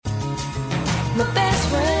My best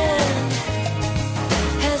friend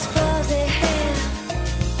has fuzzy hair.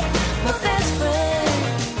 My best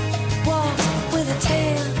friend walks with a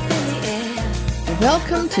tail in the air.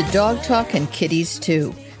 Welcome to Dog Talk and Kitties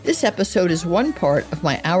Too. This episode is one part of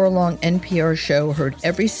my hour-long NPR show heard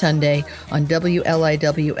every Sunday on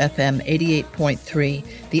WLIW-FM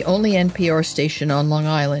 88.3, the only NPR station on Long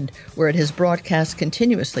Island, where it has broadcast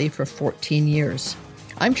continuously for 14 years.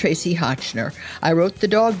 I'm Tracy Hotchner. I wrote the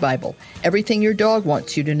Dog Bible, everything your dog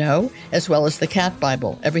wants you to know, as well as the Cat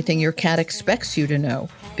Bible, everything your cat expects you to know,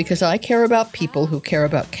 because I care about people who care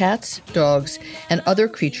about cats, dogs, and other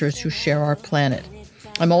creatures who share our planet.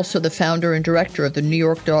 I'm also the founder and director of the New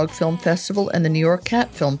York Dog Film Festival and the New York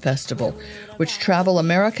Cat Film Festival, which travel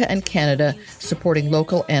America and Canada supporting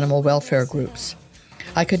local animal welfare groups.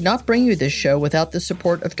 I could not bring you this show without the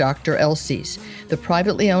support of Dr. Elsie's, the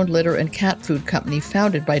privately owned litter and cat food company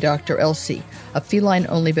founded by Dr. Elsie, a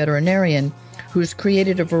feline-only veterinarian who's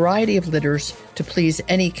created a variety of litters to please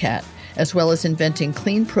any cat, as well as inventing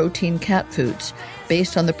clean protein cat foods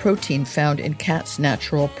based on the protein found in cats'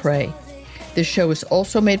 natural prey. This show is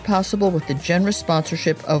also made possible with the generous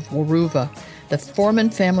sponsorship of Waruva, the Foreman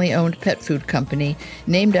family-owned pet food company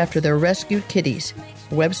named after their rescued kitties,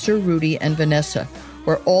 Webster, Rudy, and Vanessa,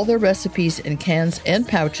 where all their recipes in cans and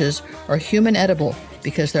pouches are human edible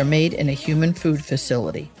because they're made in a human food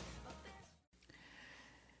facility.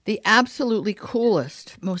 The absolutely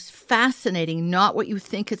coolest, most fascinating, not what you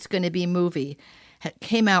think it's going to be movie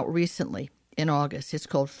came out recently in August. It's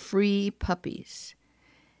called Free Puppies.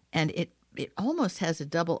 And it almost has a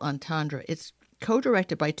double entendre. It's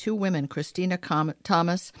co-directed by two women, Christina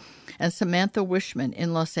Thomas and Samantha Wishman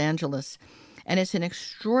in Los Angeles. And it's an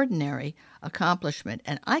extraordinary accomplishment.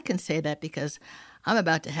 And I can say that because I'm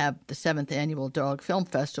about to have the 7th Annual Dog Film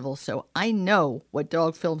Festival, so I know what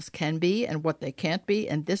dog films can be and what they can't be,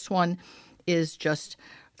 and this one is just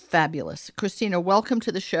fabulous. Christina, welcome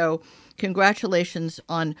to the show. Congratulations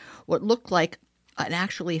on what looked like an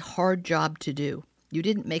actually hard job to do. You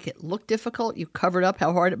didn't make it look difficult. You covered up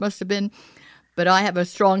how hard it must have been. But I have a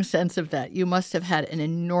strong sense of that. You must have had an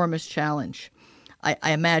enormous challenge,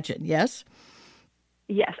 I imagine, yes?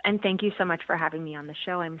 Yes, and thank you so much for having me on the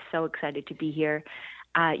show. I'm so excited to be here.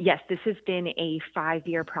 Yes, this has been a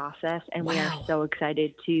 5-year process, and Wow. We are so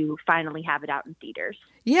excited to finally have it out in theaters.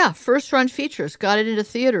 Yeah, first-run features, got it into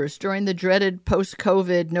theaters during the dreaded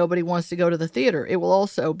post-COVID, nobody wants to go to the theater. It will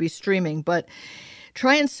also be streaming, but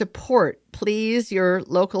try and support, please, your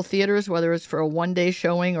local theaters, whether it's for a one-day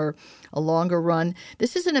showing or a longer run.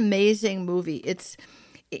 This is an amazing movie. It's,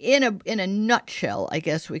 in a nutshell, I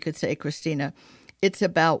guess we could say, Christina, it's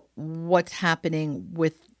about what's happening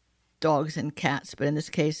with dogs and cats, but in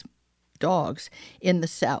this case, dogs, in the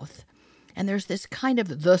South. And there's this kind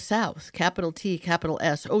of the South, capital T, capital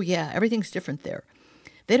S. Oh, yeah, everything's different there.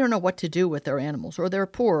 They don't know what to do with their animals, or they're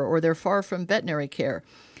poor, or they're far from veterinary care.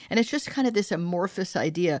 And it's just kind of this amorphous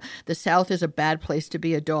idea. The South is a bad place to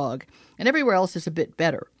be a dog, and everywhere else is a bit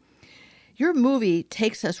better. Your movie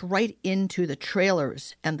takes us right into the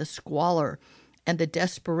trailers and the squalor and the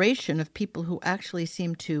desperation of people who actually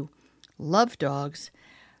seem to love dogs,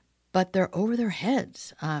 but they're over their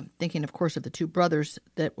heads. Thinking, of course, of the two brothers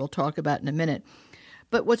that we'll talk about in a minute.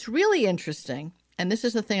 But what's really interesting, and this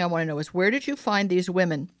is the thing I want to know, is where did you find these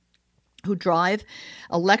women who drive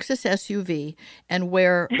a Lexus SUV and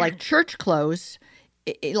wear like church clothes,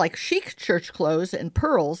 like chic church clothes and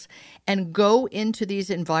pearls, and go into these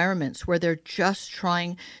environments where they're just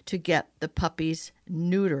trying to get the puppies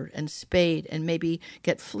neutered and spayed and maybe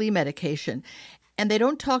get flea medication. And they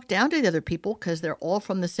don't talk down to the other people because they're all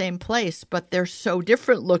from the same place, but they're so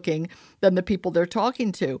different looking than the people they're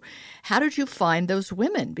talking to. How did you find those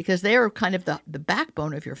women? Because they are kind of the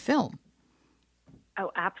backbone of your film. Oh,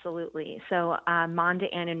 absolutely. So Monda,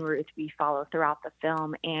 Ann, and Ruth we follow throughout the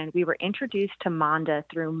film, and we were introduced to Monda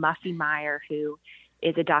through Muffy Meyer, who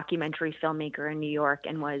is a documentary filmmaker in New York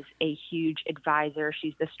and was a huge advisor.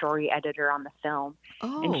 She's the story editor on the film.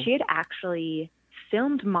 Oh. And she had actually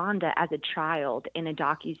filmed Monda as a child in a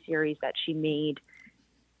docuseries that she made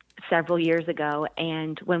several years ago.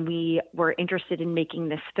 And when we were interested in making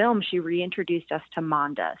this film, she reintroduced us to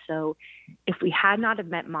Monda. So if we had not have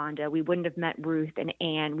met Monda, we wouldn't have met Ruth and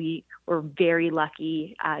Anne. We were very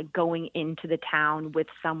lucky going into the town with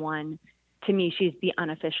someone. To me, she's the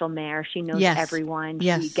unofficial mayor. She knows everyone.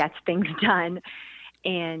 Yes. She gets things done.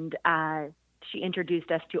 And she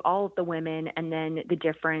introduced us to all of the women and then the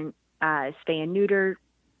different spay and neuter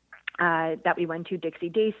that we went to, Dixie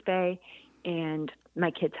Day Spay, and My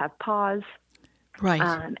Kids Have Paws. Right.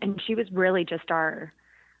 And she was really just our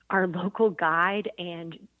local guide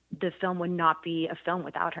and the film would not be a film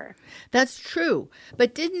without her. That's true.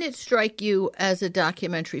 But didn't it strike you as a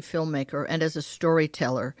documentary filmmaker and as a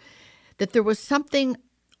storyteller that there was something,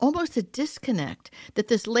 almost a disconnect, that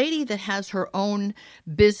this lady that has her own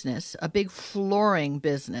business, a big flooring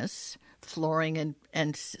business, flooring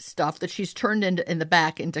and stuff that she's turned into in the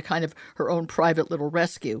back into kind of her own private little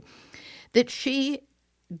rescue, that she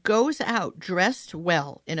goes out dressed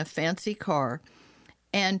well in a fancy car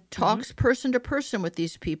and talks person to person with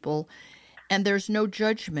these people, and there's no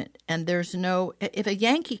judgment, and there's no, if a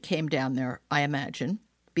Yankee came down there, I imagine,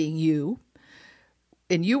 being you,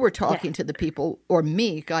 and you were talking to the people, or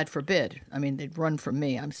me, God forbid. I mean, they'd run from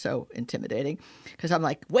me. I'm so intimidating because I'm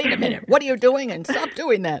like, wait a minute, what are you doing? And stop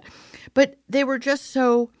doing that. But they were just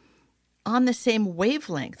so on the same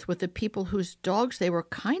wavelength with the people whose dogs they were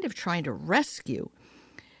kind of trying to rescue,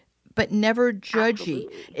 but never judgy.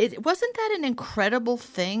 Wasn't that an incredible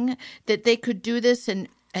thing that they could do this and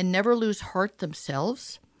never lose heart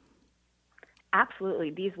themselves?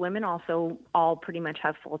 Absolutely. These women also all pretty much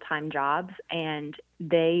have full-time jobs, and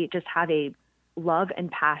they just have a love and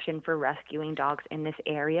passion for rescuing dogs in this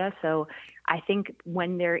area. So I think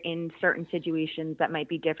when they're in certain situations that might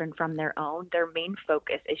be different from their own, their main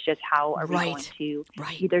focus is just how are we going to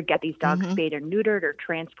either get these dogs spayed or neutered or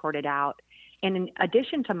transported out. And in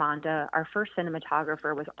addition to Manda, our first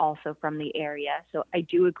cinematographer was also from the area. So I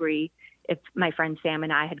do agree, if my friend Sam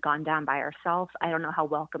and I had gone down by ourselves, I don't know how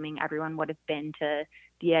welcoming everyone would have been to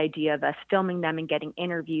the idea of us filming them and getting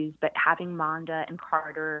interviews. But having Manda and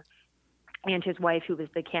Carter and his wife, who was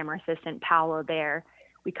the camera assistant, Paolo, there,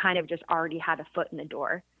 we kind of just already had a foot in the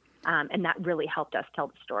door. And that really helped us tell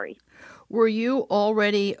the story. Were you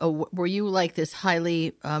like this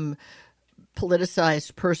highly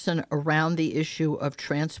politicized person around the issue of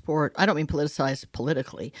transport? I don't mean politicized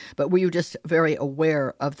politically, but were you just very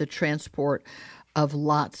aware of the transport of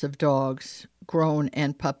lots of dogs, grown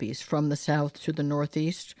and puppies, from the South to the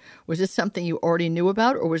Northeast? Was this something you already knew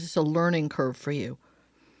about, or was this a learning curve for you?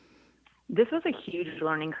 This was a huge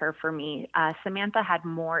learning curve for me. Samantha had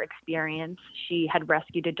more experience. She had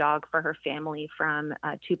rescued a dog for her family from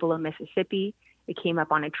Tupelo, Mississippi. It came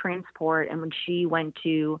up on a transport, and when she went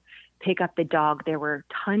to pick up the dog, there were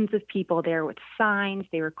tons of people there with signs.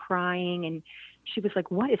 They were crying, and she was like,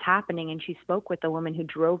 what is happening? And she spoke with the woman who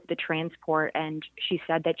drove the transport, and she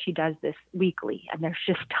said that she does this weekly, and there's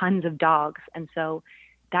just tons of dogs. And so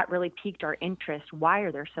that really piqued our interest. Why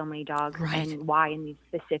are there so many dogs, and why in these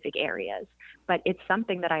specific areas? But it's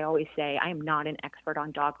something that I always say, I am not an expert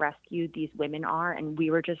on dog rescue. These women are, and we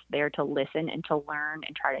were just there to listen and to learn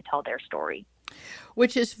and try to tell their story.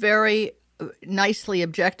 Which is very nicely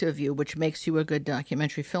objective of you, which makes you a good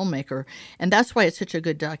documentary filmmaker. And that's why it's such a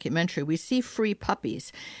good documentary. We see free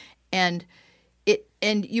puppies, and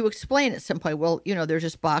you explain at some point, well, there's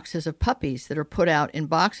just boxes of puppies that are put out in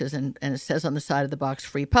boxes, and it says on the side of the box,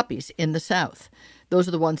 free puppies in the South. Those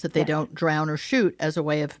are the ones that they don't drown or shoot as a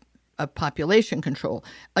way of population control.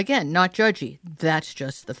 Again, not judgy. That's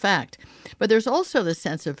just the fact. But there's also the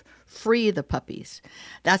sense of free the puppies.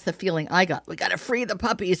 That's the feeling I got. We got to free the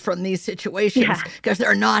puppies from these situations because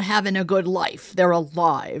they're not having a good life. They're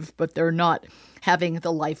alive, but they're not having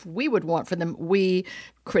the life we would want for them. We,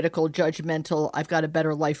 critical, judgmental, I've got a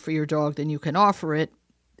better life for your dog than you can offer it,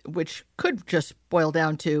 which could just boil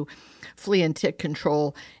down to flea and tick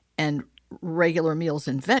control and regular meals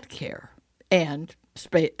and vet care, and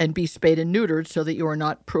be spayed and neutered so that you are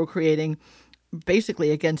not procreating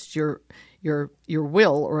basically against your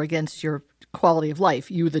will or against your quality of life,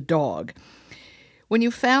 you the dog. When you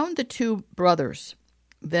found the two brothers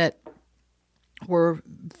that were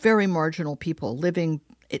very marginal people living,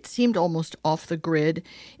 it seemed almost off the grid,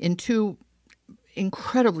 in two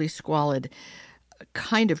incredibly squalid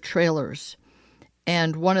kind of trailers,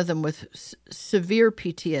 and one of them with severe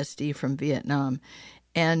PTSD from Vietnam,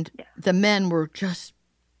 and the men were just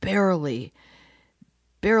barely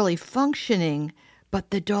functioning,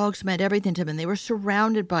 but the dogs meant everything to them. They were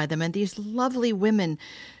surrounded by them, and these lovely women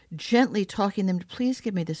gently talking to them, please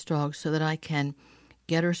give me this dog so that I can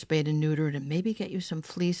get her spayed and neutered and maybe get you some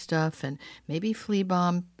flea stuff and maybe flea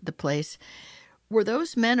bomb the place. Were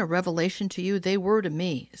those men a revelation to you? They were to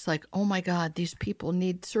me. It's like, oh my God, these people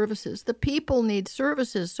need services. The people need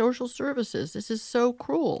services, social services. This is so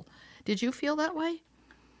cruel. Did you feel that way?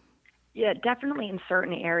 Yeah, definitely in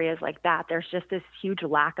certain areas like that, there's just this huge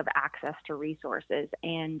lack of access to resources.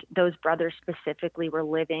 And those brothers specifically were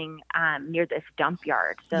living near this dump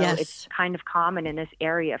yard. So it's kind of common in this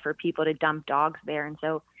area for people to dump dogs there. And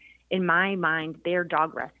so in my mind, they're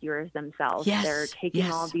dog rescuers themselves. Yes, They're taking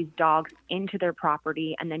yes. all of these dogs into their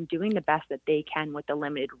property and then doing the best that they can with the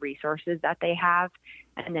limited resources that they have,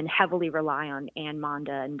 and then heavily rely on Ann,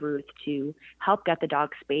 Monda, and Ruth to help get the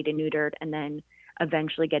dogs spayed and neutered, and then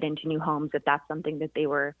eventually get into new homes if that's something that they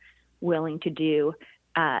were willing to do.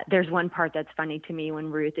 There's one part that's funny to me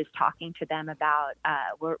when Ruth is talking to them about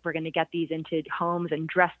we're going to get these into homes and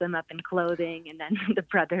dress them up in clothing, and then the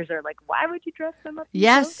brothers are like, "Why would you dress them up in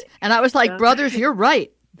clothing?" And I was like, brothers, you're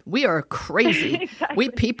right. We are crazy. Exactly. We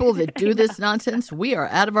people that do this nonsense, we are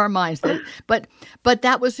out of our minds. But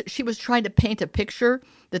she was trying to paint a picture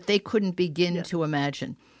that they couldn't begin to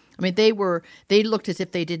imagine. I mean, they looked as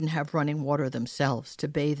if they didn't have running water themselves to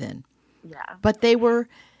bathe in. Yeah. But they were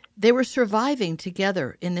surviving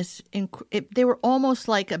together in this. They were almost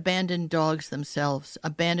like abandoned dogs themselves,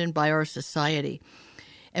 abandoned by our society.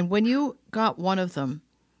 And when you got one of them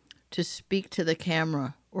to speak to the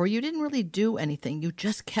camera, or you didn't really do anything, you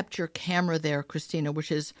just kept your camera there, Christina,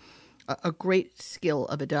 which is a great skill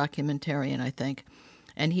of a documentarian, I think.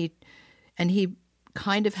 And he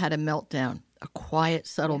kind of had a meltdown, a quiet,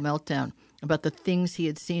 subtle meltdown about the things he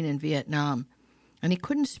had seen in Vietnam. And he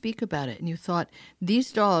couldn't speak about it. And you thought,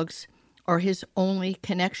 these dogs are his only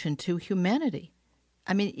connection to humanity.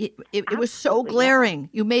 I mean, it was so glaring.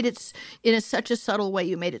 You made it in such a subtle way.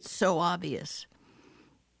 You made it so obvious.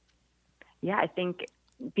 Yeah, I think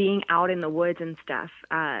being out in the woods and stuff,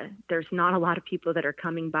 there's not a lot of people that are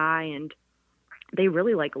coming by, and they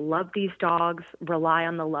really love these dogs, rely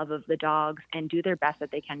on the love of the dogs, and do their best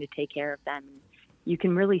that they can to take care of them. You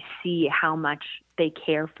can really see how much they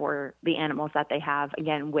care for the animals that they have,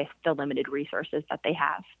 again, with the limited resources that they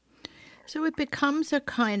have. So it becomes a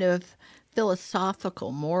kind of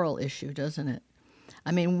philosophical, moral issue, doesn't it?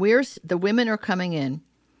 I mean, the women are coming in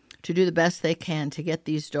to do the best they can to get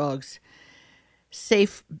these dogs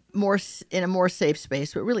safe, in a more safe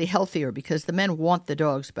space, but really healthier, because the men want the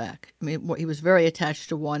dogs back. I mean, he was very attached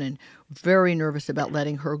to one and very nervous about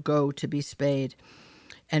letting her go to be spayed,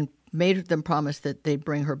 and made them promise that they'd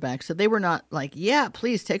bring her back. So they were not like, yeah,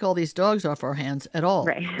 please take all these dogs off our hands at all.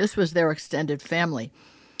 Right. This was their extended family.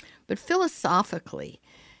 But philosophically,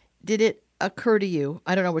 did it occur to you,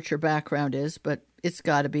 I don't know what your background is, but it's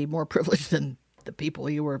got to be more privileged than the people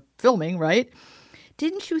you were filming, right?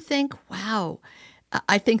 Didn't you think, wow,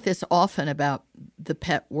 I think this often about the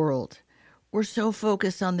pet world. We're so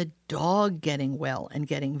focused on the dog getting well and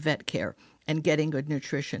getting vet care and getting good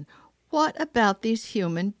nutrition. What about these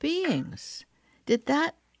human beings?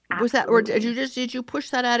 Was that, or did you push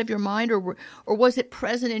that out of your mind, or was it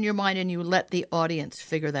present in your mind and you let the audience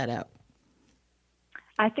figure that out?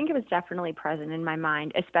 I think it was definitely present in my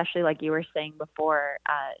mind, especially like you were saying before.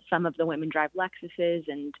 Some of the women drive Lexuses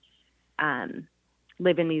and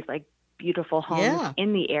live in these beautiful homes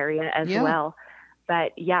in the area as well.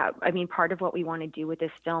 But yeah, I mean, part of what we want to do with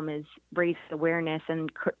this film is raise awareness and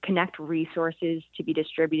connect resources to be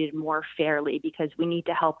distributed more fairly, because we need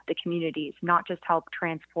to help the communities, not just help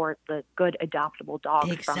transport the good adoptable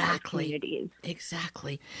dogs from our communities.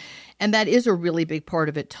 Exactly. And that is a really big part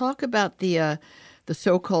of it. Talk about the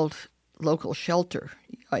so-called local shelter.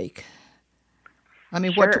 I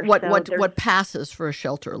mean, sure. What passes for a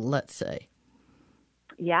shelter, let's say?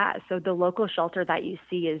 Yeah, so the local shelter that you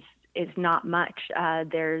see is not much.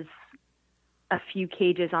 There's a few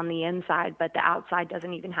cages on the inside, but the outside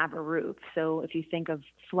doesn't even have a roof. So if you think of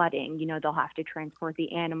flooding, they'll have to transport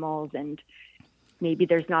the animals, and maybe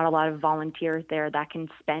there's not a lot of volunteers there that can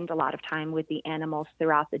spend a lot of time with the animals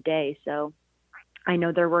throughout the day. So I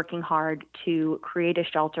know they're working hard to create a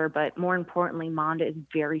shelter, but more importantly, Monda is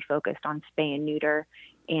very focused on spay and neuter,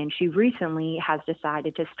 and she recently has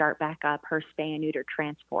decided to start back up her spay and neuter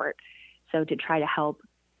transport. So to try to help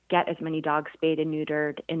get as many dogs spayed and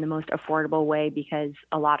neutered in the most affordable way, because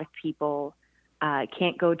a lot of people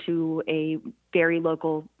can't go to a very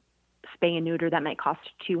local spay and neuter that might cost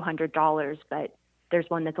 $200, but there's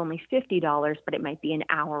one that's only $50, but it might be an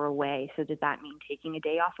hour away. So does that mean taking a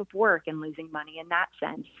day off of work and losing money in that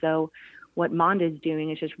sense? So what Monda is doing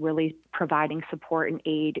is just really providing support and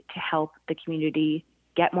aid to help the community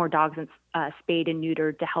get more dogs spayed and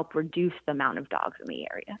neutered, to help reduce the amount of dogs in the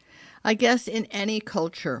area. I guess in any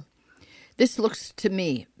culture, this looks to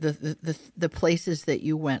me, the places that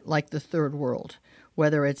you went, like the third world,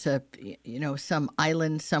 whether it's some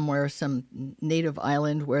island somewhere, some native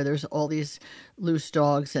island where there's all these loose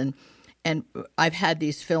dogs. And I've had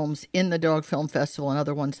these films in the Dog Film Festival and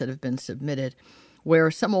other ones that have been submitted,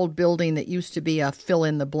 where some old building that used to be a fill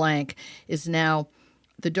in the blank is now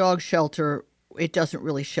the dog shelter. It doesn't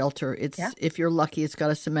really shelter. If you're lucky, it's got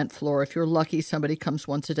a cement floor. If you're lucky, somebody comes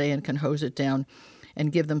once a day and can hose it down.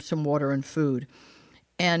 and give them some water and food.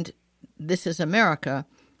 And this is America.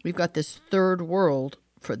 We've got this third world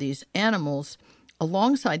for these animals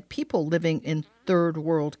alongside people living in third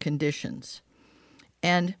world conditions.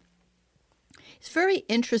 And it's very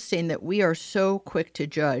interesting that we are so quick to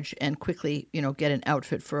judge and quickly, get an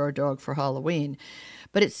outfit for our dog for Halloween.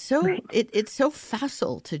 But it's so Right. it's so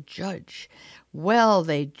facile to judge. Well,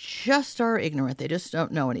 they just are ignorant. They just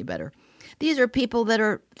don't know any better. These are people that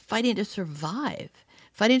are fighting to survive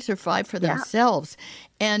for themselves.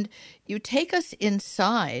 And you take us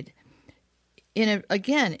inside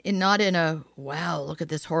not in a, wow, look at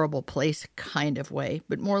this horrible place kind of way,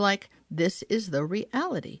 but more like, this is the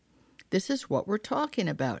reality. This is what we're talking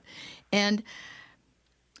about. And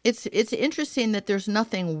it's interesting that there's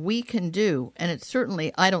nothing we can do. And it's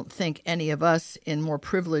certainly, I don't think any of us in more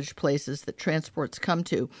privileged places that transports come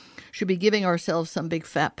to should be giving ourselves some big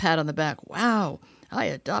fat pat on the back. Wow, I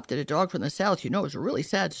adopted a dog from the South. It was a really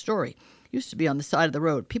sad story. Used to be on the side of the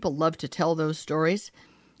road. People love to tell those stories.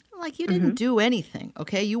 Like, you didn't do anything,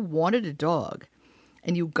 okay? You wanted a dog,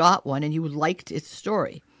 and you got one, and you liked its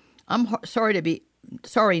story. I'm not sorry to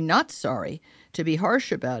be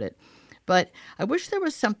harsh about it, but I wish there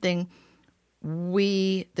was something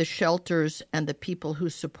we, the shelters, and the people who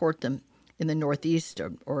support them in the Northeast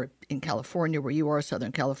or in California, where you are,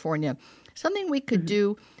 Southern California, something we could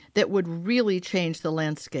do that would really change the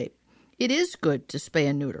landscape. It is good to spay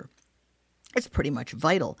and neuter. It's pretty much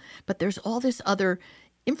vital, but there's all this other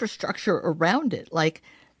infrastructure around it. Like,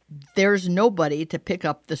 there's nobody to pick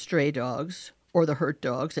up the stray dogs or the hurt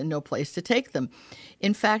dogs and no place to take them.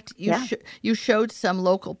 In fact, you showed some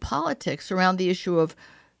local politics around the issue of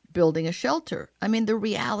building a shelter. I mean, the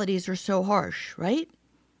realities are so harsh, right?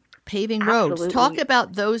 Paving roads. Absolutely. Talk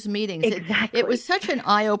about those meetings. Exactly. It was such an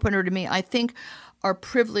eye-opener to me. I think our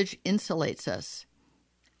privilege insulates us.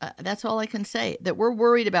 That's all I can say. That we're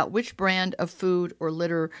worried about which brand of food or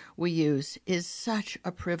litter we use is such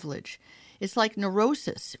a privilege. It's like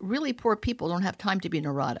neurosis. Really poor people don't have time to be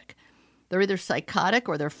neurotic. They're either psychotic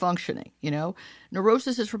or they're functioning,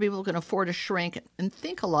 Neurosis is for people who can afford to shrink and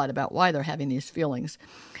think a lot about why they're having these feelings.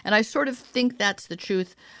 And I sort of think that's the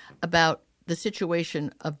truth about the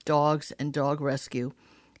situation of dogs and dog rescue.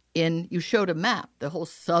 You showed a map. The whole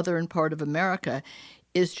southern part of America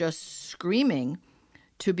is just screaming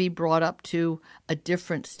to be brought up to a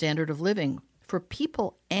different standard of living for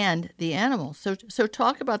people and the animals. So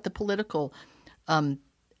talk about the political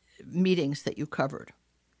meetings that you covered.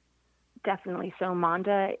 Definitely. So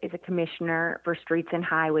Manda is a commissioner for streets and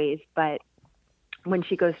highways, but when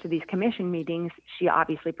she goes to these commission meetings, she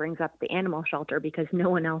obviously brings up the animal shelter because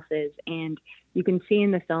no one else is. And you can see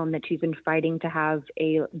in the film that she's been fighting to have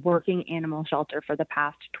a working animal shelter for the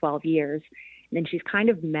past 12 years. And then she's kind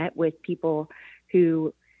of met with people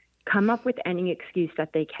who come up with any excuse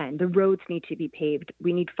that they can. The roads need to be paved.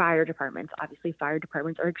 We need fire departments. Obviously, fire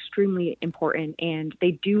departments are extremely important, and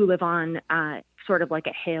they do live on sort of like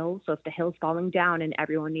a hill. So if the hill's falling down and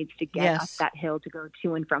everyone needs to get up that hill to go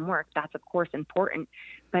to and from work, that's, of course, important.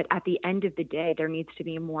 But at the end of the day, there needs to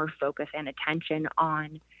be more focus and attention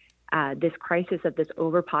on this crisis of this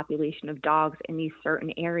overpopulation of dogs in these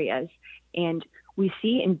certain areas. And we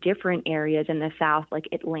see in different areas in the South, like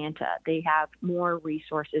Atlanta, they have more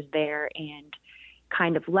resources there and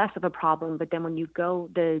kind of less of a problem. But then when you go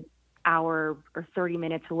the hour or 30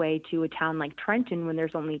 minutes away to a town like Trenton, when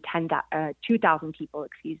there's only 2,000 people,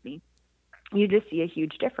 you just see a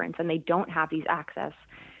huge difference. And they don't have these access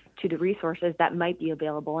to the resources that might be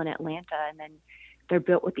available in Atlanta. And then they're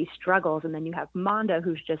built with these struggles. And then you have Manda,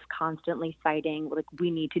 who's just constantly fighting, like,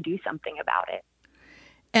 we need to do something about it.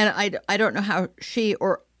 And I don't know how she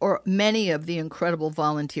or many of the incredible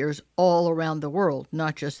volunteers all around the world,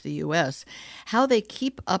 not just the U.S., how they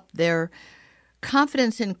keep up their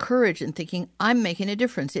confidence and courage in thinking, I'm making a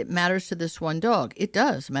difference. It matters to this one dog. It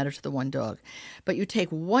does matter to the one dog. But you take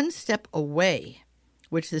one step away,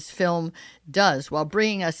 which this film does, while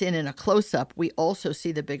bringing us in a close-up, we also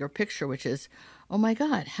see the bigger picture, which is, oh my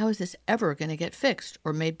God, how is this ever going to get fixed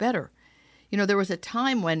or made better? There was a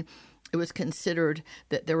time when it was considered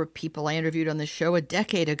that there were people I interviewed on the show a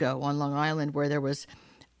decade ago on Long Island where there was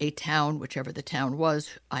a town, whichever the town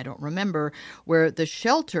was, I don't remember, where the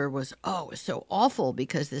shelter was so awful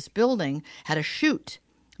because this building had a chute.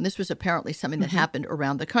 And this was apparently something that happened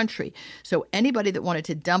around the country. So anybody that wanted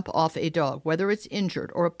to dump off a dog, whether it's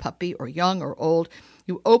injured or a puppy or young or old,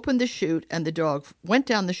 you opened the chute and the dog went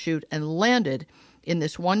down the chute and landed in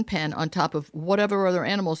this one pen on top of whatever other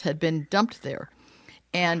animals had been dumped there.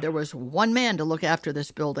 And there was one man to look after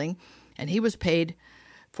this building, and he was paid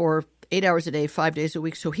for 8 hours a day, 5 days a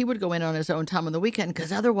week. So he would go in on his own time on the weekend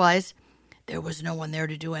because otherwise there was no one there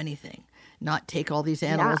to do anything, not take all these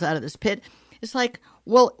animals out of this pit. It's like,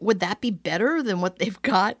 well, would that be better than what they've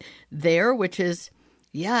got there, which is,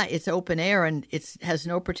 yeah, it's open air and it has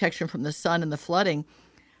no protection from the sun and the flooding,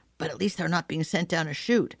 but at least they're not being sent down a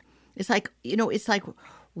chute. It's like,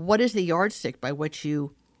 what is the yardstick by which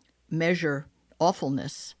you measure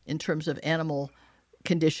awfulness in terms of animal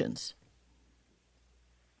conditions?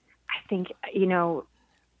 I think,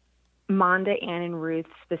 Monda, Ann, and Ruth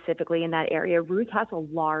specifically in that area. Ruth has a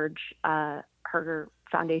large, her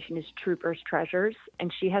foundation is Troopers Treasures,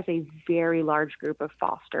 and she has a very large group of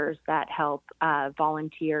fosters that help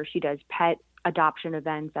volunteer. She does pet adoption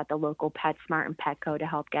events at the local PetSmart and Petco to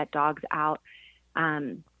help get dogs out.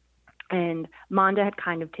 And Monda had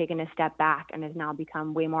kind of taken a step back and has now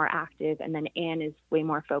become way more active. And then Anne is way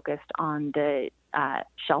more focused on the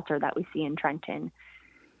shelter that we see in Trenton.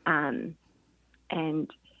 And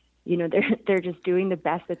they're just doing the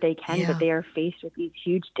best that they can, but they are faced with these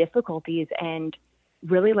huge difficulties and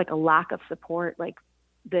really like a lack of support. Like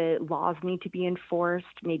the laws need to be enforced,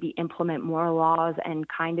 maybe implement more laws, and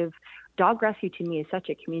kind of dog rescue to me is such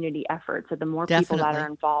a community effort. So the more people that are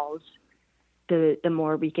involved, the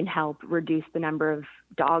more we can help reduce the number of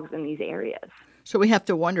dogs in these areas. So we have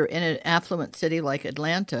to wonder, in an affluent city like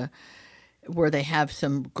Atlanta, where they have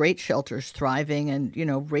some great shelters thriving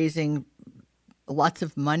and, raising lots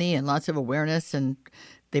of money and lots of awareness, and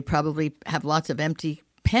they probably have lots of empty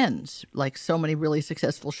pens, like so many really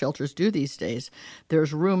successful shelters do these days.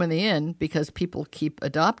 There's room in the inn because people keep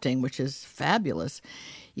adopting, which is fabulous.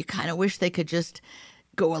 You kind of wish they could just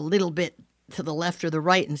go a little bit to the left or the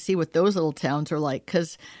right and see what those little towns are like.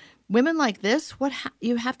 Because women like this,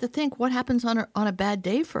 you have to think, what happens on a bad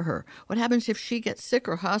day for her? What happens if she gets sick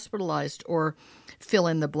or hospitalized, or fill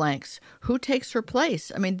in the blanks? Who takes her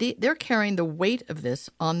place? I mean, they're carrying the weight of this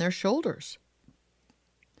on their shoulders.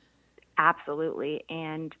 Absolutely.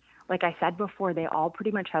 And like I said before, they all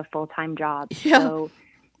pretty much have full-time jobs. Yeah. So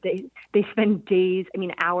they spend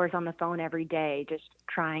hours on the phone every day just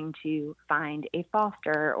trying to find a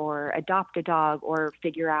foster or adopt a dog, or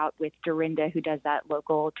figure out with Dorinda, who does that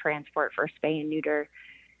local transport for spay and neuter.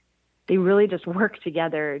 They really just work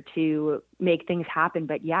together to make things happen.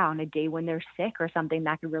 But yeah, on a day when they're sick or something,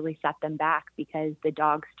 that could really set them back because the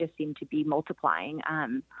dogs just seem to be multiplying.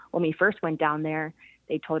 When we first went down there,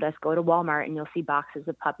 they told us, go to Walmart and you'll see boxes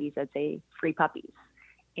of puppies that say free puppies.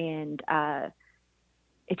 And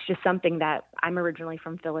it's just something that I'm originally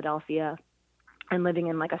from Philadelphia, and living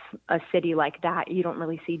in like a city like that, you don't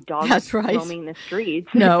really see dogs roaming the streets.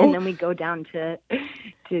 No. And then we go down to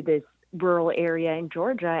this rural area in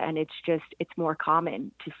Georgia, and it's more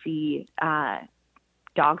common to see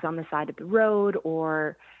dogs on the side of the road,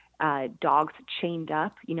 or dogs chained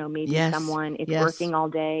up. Maybe someone is working all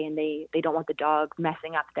day and they don't want the dog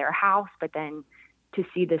messing up their house, but then to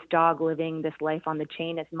see this dog living this life on the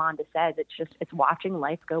chain, as Monda says, it's watching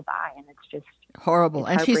life go by, and it's just horrible.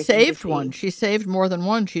 And she saved one. She saved more than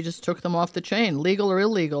one. She just took them off the chain, legal or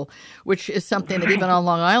illegal, which is something that even on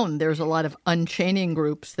Long Island, there's a lot of unchaining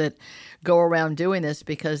groups that go around doing this,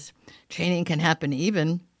 because chaining can happen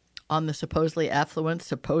even on the supposedly affluent,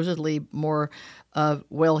 supposedly more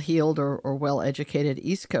well-heeled or well-educated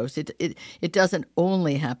East Coast. It doesn't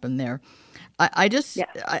only happen there.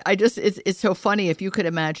 It's so funny. If you could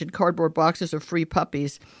imagine cardboard boxes of free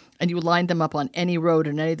puppies and you lined them up on any road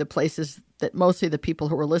in any of the places that mostly the people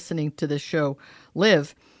who are listening to this show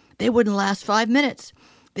live, they wouldn't last 5 minutes.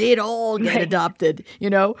 They'd all get adopted,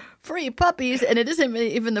 free puppies. And it isn't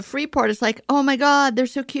even the free part. It's like, oh my God, they're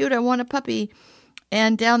so cute. I want a puppy.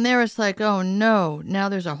 And down there, it's like, oh no, now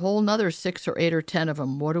there's a whole nother 6 or 8 or 10 of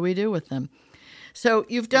them. What do we do with them? So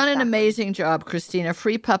you've done an amazing job, Christina.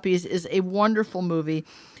 Free Puppies is a wonderful movie.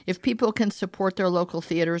 If people can support their local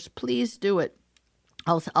theaters, please do it.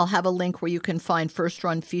 I'll have a link where you can find First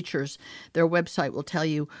Run Features. Their website will tell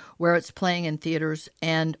you where it's playing in theaters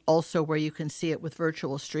and also where you can see it with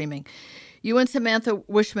virtual streaming. You and Samantha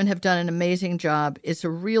Wishman have done an amazing job. It's a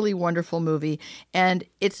really wonderful movie, and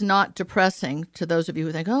it's not depressing to those of you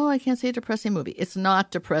who think, oh, I can't see a depressing movie. It's not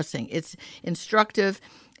depressing. It's instructive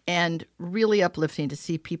and really uplifting to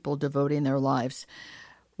see people devoting their lives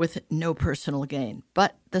with no personal gain,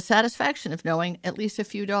 but the satisfaction of knowing at least a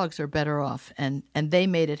few dogs are better off, and they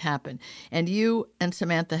made it happen. And you and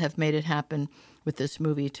Samantha have made it happen with this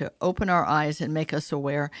movie to open our eyes and make us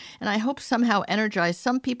aware, and I hope somehow energize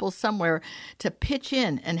some people somewhere to pitch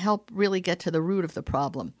in and help really get to the root of the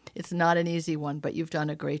problem. It's not an easy one, but you've done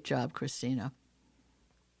a great job, Christina.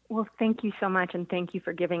 Well, thank you so much, and thank you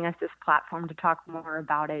for giving us this platform to talk more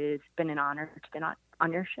about it. It's been an honor to be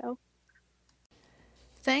on your show.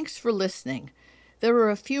 Thanks for listening. There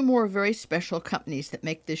are a few more very special companies that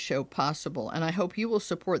make this show possible, and I hope you will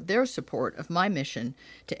support their support of my mission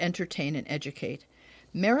to entertain and educate.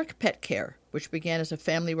 Merrick Pet Care, which began as a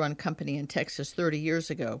family-run company in Texas 30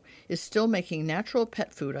 years ago, is still making natural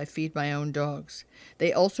pet food I feed my own dogs.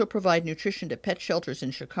 They also provide nutrition to pet shelters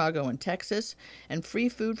in Chicago and Texas, and free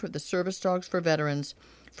food for the service dogs for veterans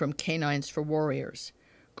from Canines for Warriors.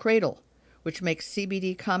 Cradle, which makes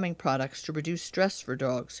CBD calming products to reduce stress for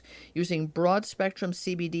dogs, using broad-spectrum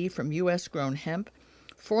CBD from U.S.-grown hemp,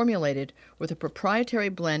 formulated with a proprietary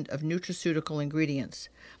blend of nutraceutical ingredients.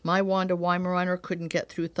 My Wanda Weimaraner couldn't get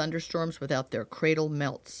through thunderstorms without their Cradle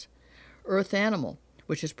melts. Earth Animal,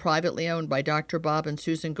 which is privately owned by Dr. Bob and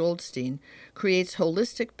Susan Goldstein, creates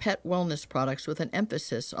holistic pet wellness products with an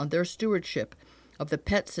emphasis on their stewardship of the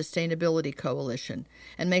Pet Sustainability Coalition,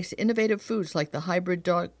 and makes innovative foods like the hybrid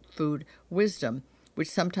dog food Wisdom, which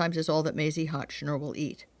sometimes is all that Maisie Hotchner will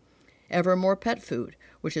eat. Evermore Pet Food,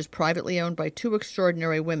 which is privately owned by two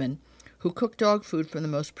extraordinary women who cook dog food from the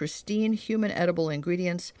most pristine human edible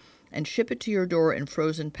ingredients and ship it to your door in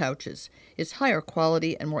frozen pouches, is higher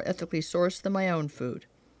quality and more ethically sourced than my own food.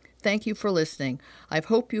 Thank you for listening. I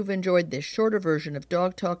hope you've enjoyed this shorter version of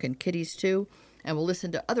Dog Talk and Kitties Too, and will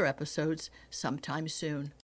listen to other episodes sometime soon.